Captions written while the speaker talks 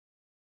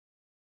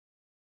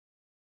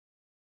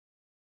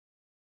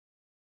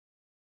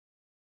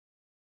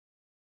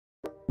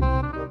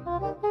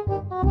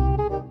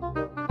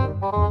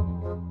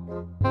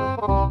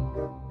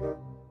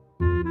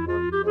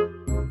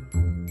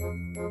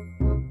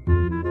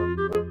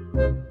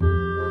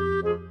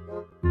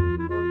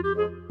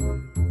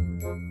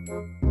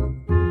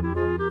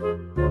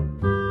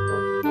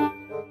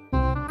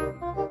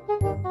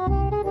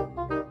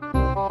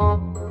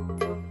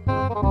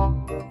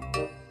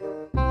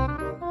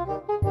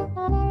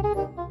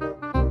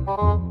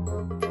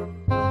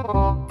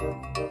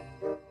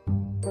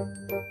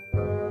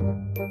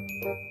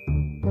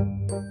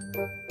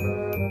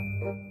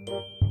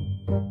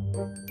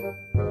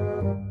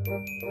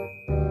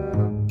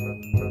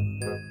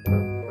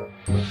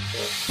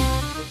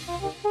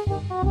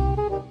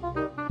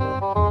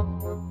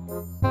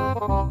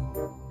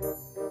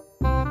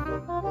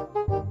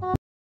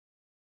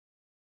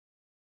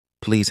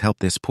Please help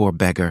this poor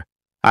beggar.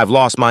 I've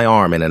lost my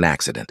arm in an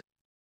accident.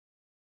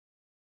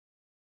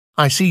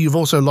 I see you've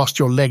also lost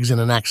your legs in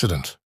an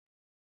accident.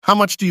 How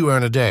much do you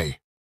earn a day?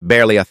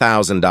 Barely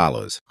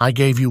 $1,000. I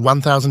gave you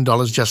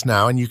 $1,000 just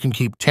now, and you can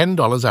keep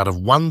 $10 out of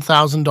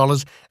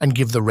 $1,000 and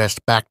give the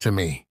rest back to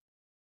me.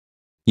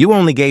 You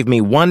only gave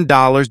me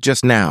 $1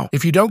 just now.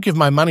 If you don't give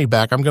my money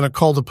back, I'm going to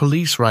call the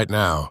police right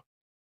now.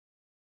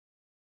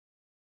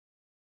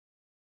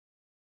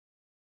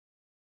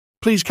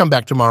 Please come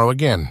back tomorrow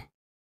again.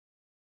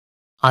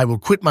 I will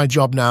quit my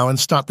job now and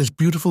start this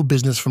beautiful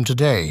business from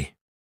today.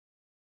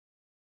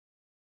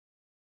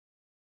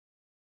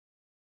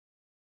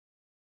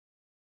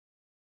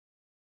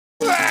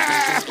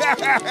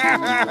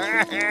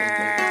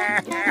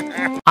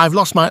 I've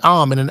lost my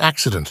arm in an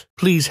accident.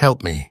 Please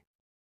help me.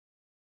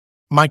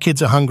 My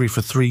kids are hungry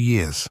for 3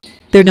 years.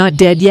 They're not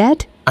dead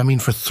yet? I mean,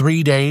 for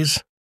 3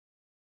 days.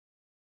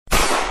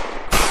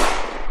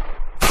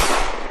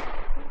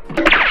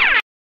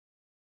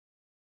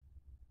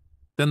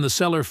 Then the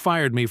seller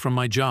fired me from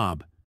my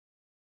job.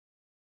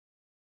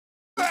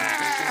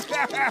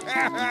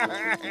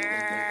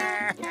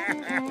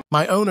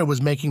 My owner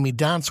was making me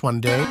dance one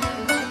day,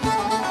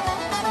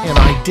 and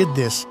I did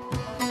this.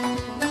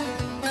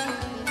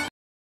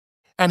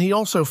 And he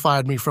also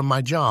fired me from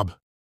my job.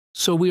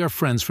 So we are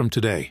friends from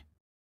today.